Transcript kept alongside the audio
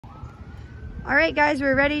All right, guys,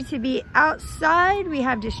 we're ready to be outside. We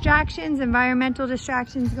have distractions, environmental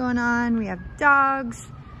distractions going on. We have dogs,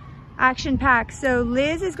 action packed. So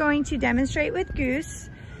Liz is going to demonstrate with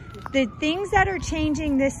Goose. The things that are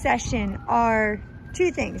changing this session are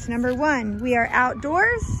two things. Number one, we are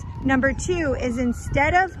outdoors. Number two is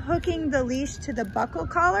instead of hooking the leash to the buckle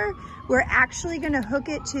collar, we're actually gonna hook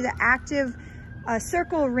it to the active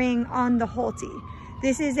circle ring on the Halti.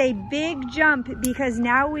 This is a big jump because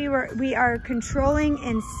now we are controlling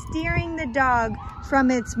and steering the dog from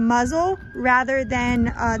its muzzle rather than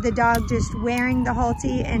the dog just wearing the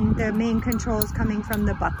Halti and the main controls coming from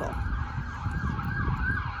the buckle.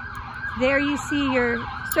 There you see your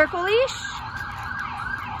circle leash.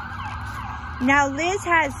 Now Liz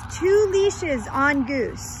has two leashes on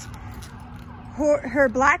Goose. Her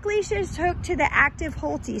black leash is hooked to the active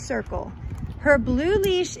Halti circle. Her blue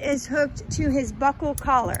leash is hooked to his buckle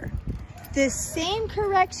collar. The same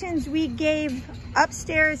corrections we gave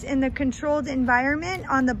upstairs in the controlled environment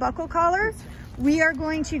on the buckle collar, we are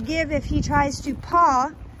going to give if he tries to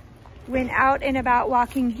paw when out and about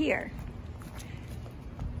walking here.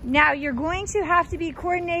 Now you're going to have to be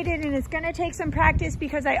coordinated and it's going to take some practice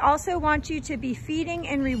because I also want you to be feeding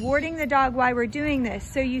and rewarding the dog while we're doing this.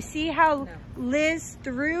 So you see how Liz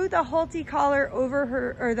threw the Halti collar over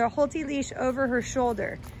her, or the Halti leash over her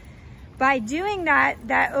shoulder. By doing that,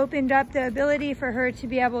 that opened up the ability for her to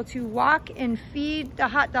be able to walk and feed the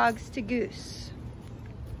hot dogs to Goose.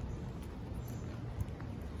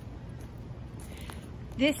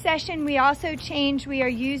 This session, we also changed. We are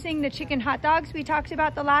using the chicken hot dogs we talked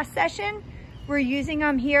about the last session. We're using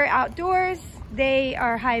them here outdoors. They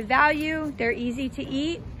are high value. They're easy to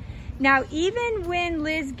eat. Now, even when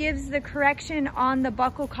Liz gives the correction on the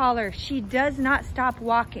buckle collar, she does not stop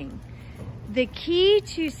walking. The key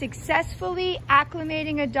to successfully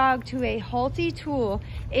acclimating a dog to a Halti tool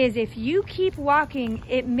is if you keep walking,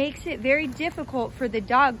 it makes it very difficult for the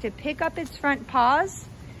dog to pick up its front paws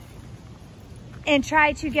and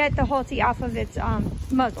try to get the Halti off of its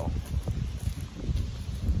muzzle.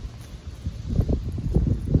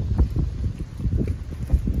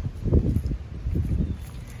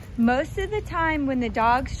 Most of the time when the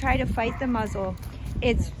dogs try to fight the muzzle,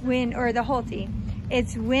 or the Halti,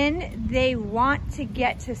 it's when they want to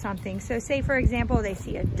get to something. So say for example, they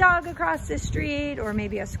see a dog across the street or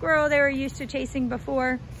maybe a squirrel they were used to chasing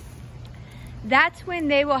before. That's when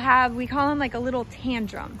they will have, we call them like a little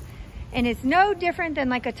tantrum. And it's no different than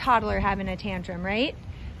like a toddler having a tantrum, right?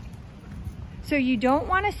 So you don't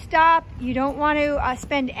want to stop. You don't want to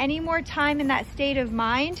spend any more time in that state of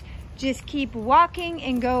mind. Just keep walking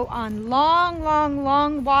and go on long, long,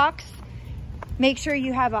 long walks. Make sure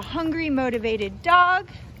you have a hungry, motivated dog.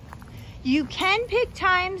 You can pick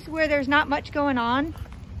times where there's not much going on.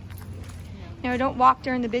 You know, don't walk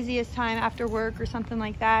during the busiest time after work or something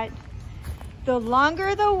like that. The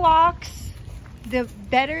longer the walks, the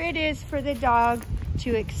better it is for the dog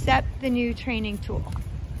to accept the new training tool.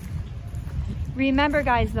 Remember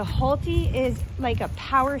guys, the Halti is like a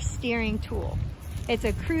power steering tool. It's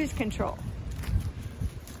a cruise control.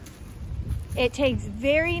 It takes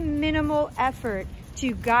very minimal effort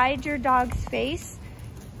to guide your dog's face.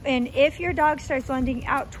 And if your dog starts lunging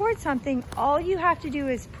out towards something, all you have to do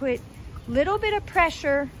is put a little bit of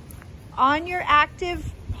pressure on your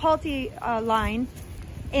active Halti line,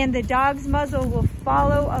 and the dog's muzzle will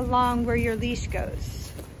follow along where your leash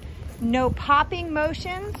goes. No popping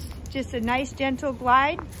motions, just a nice gentle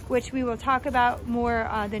glide, which we will talk about more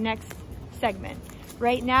the next segment.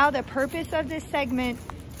 Right now, the purpose of this segment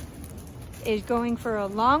is going for a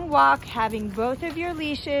long walk, having both of your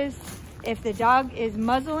leashes. If the dog is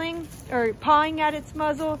muzzling or pawing at its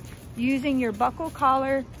muzzle, using your buckle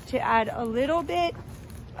collar to add a little bit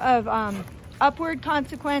of upward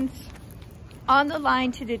consequence on the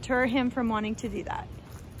line to deter him from wanting to do that.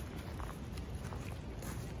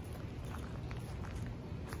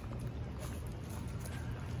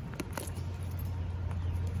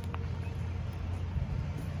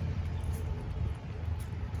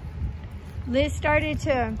 Liz started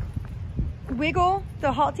to wiggle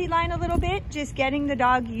the Halti line a little bit, just getting the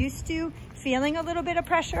dog used to feeling a little bit of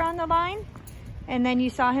pressure on the line. And then you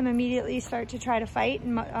saw him immediately start to try to fight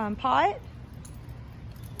and paw it.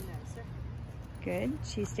 No, sir. Good.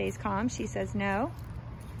 She stays calm. She says no.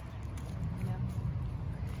 No.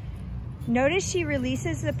 Notice she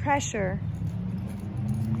releases the pressure.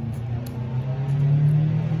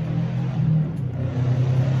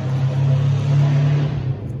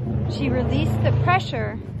 She released the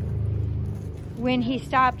pressure when he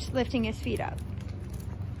stopped lifting his feet up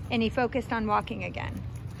and he focused on walking again.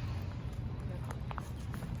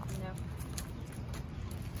 No.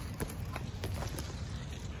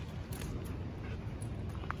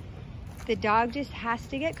 The dog just has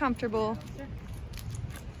to get comfortable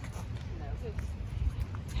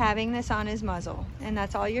having this on his muzzle, and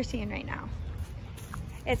that's all you're seeing right now.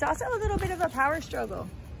 It's also a little bit of a power struggle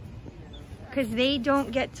because they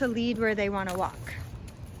don't get to lead where they want to walk.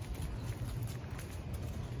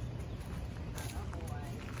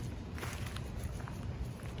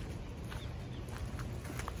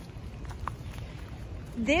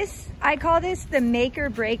 I call this the make or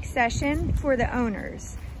break session for the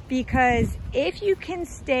owners, because if you can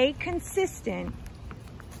stay consistent,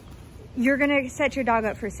 you're gonna set your dog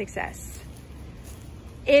up for success.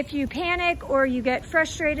 If you panic or you get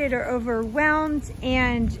frustrated or overwhelmed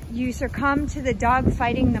and you succumb to the dog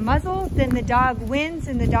fighting the muzzle, then the dog wins,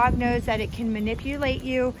 and the dog knows that it can manipulate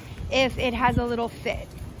you if it has a little fit.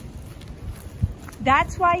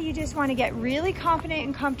 That's why you just want to get really confident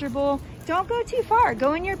and comfortable. Don't go too far.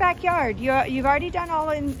 Go in your backyard. You've already done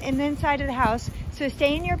all in the inside of the house, so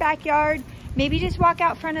stay in your backyard. Maybe just walk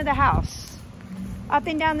out front of the house, up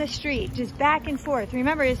and down the street, just back and forth.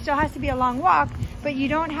 Remember, it still has to be a long walk, but you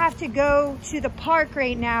don't have to go to the park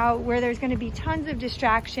right now where there's going to be tons of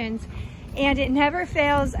distractions. And it never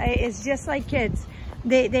fails. It's just like kids.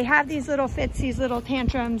 They have these little fits, these little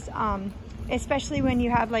tantrums, especially when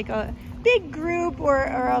you have like a big group or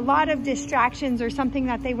a lot of distractions or something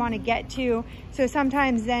that they want to get to. So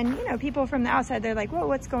sometimes then, you know, people from the outside, they're like, whoa,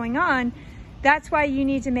 what's going on? That's why you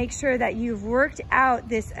need to make sure that you've worked out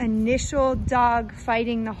this initial dog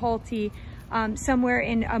fighting the Halti somewhere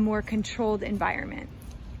in a more controlled environment.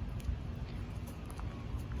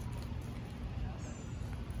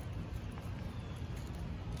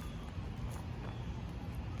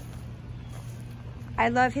 I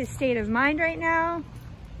love his state of mind right now.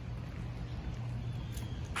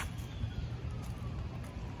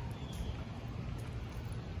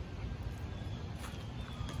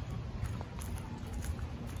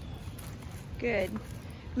 Good.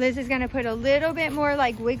 Liz is going to put a little bit more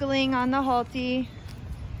like wiggling on the Halti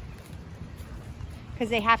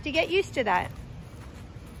because they have to get used to that.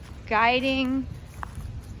 Guiding.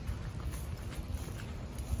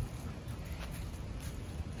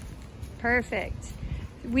 Perfect.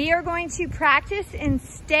 We are going to practice and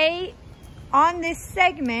stay on this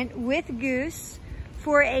segment with Goose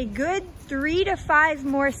for a good 3 to 5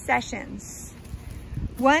 more sessions.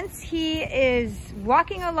 Once he is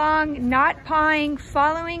walking along, not pawing,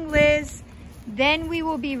 following Liz, then we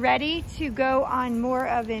will be ready to go on more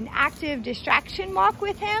of an active distraction walk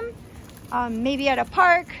with him, maybe at a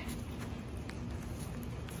park.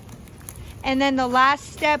 And then the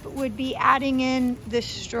last step would be adding in the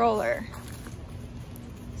stroller.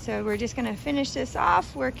 So we're just gonna finish this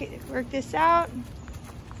off, work this out.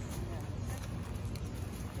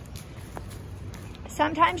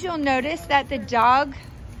 Sometimes you'll notice that the dog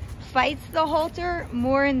fights the halter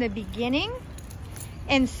more in the beginning,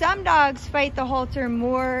 and some dogs fight the halter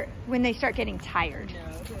more when they start getting tired.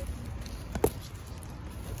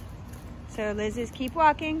 So Liz, just keep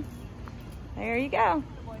walking. There you go.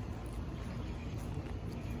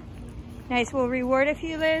 Nice, we'll reward a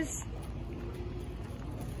few, Liz.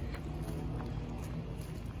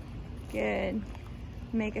 Good.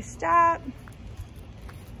 Make a stop.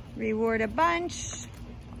 Reward a bunch.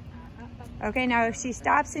 Okay, now if she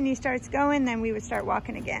stops and he starts going, then we would start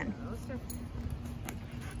walking again.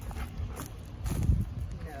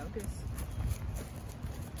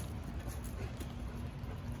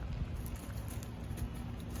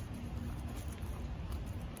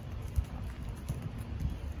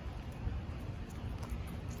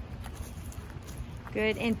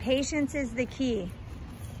 Good, and patience is the key.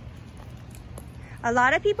 A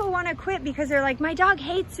lot of people want to quit because they're like, my dog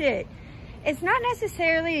hates it. It's not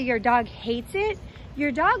necessarily your dog hates it.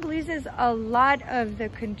 Your dog loses a lot of the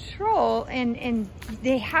control, and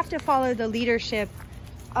they have to follow the leadership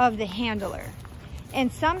of the handler.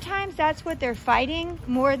 And sometimes that's what they're fighting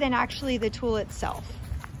more than actually the tool itself.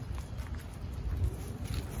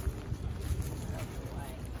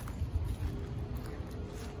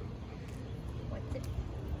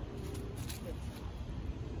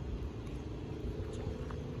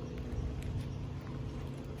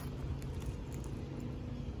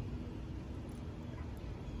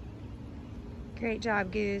 Great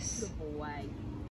job, Goose. Good boy.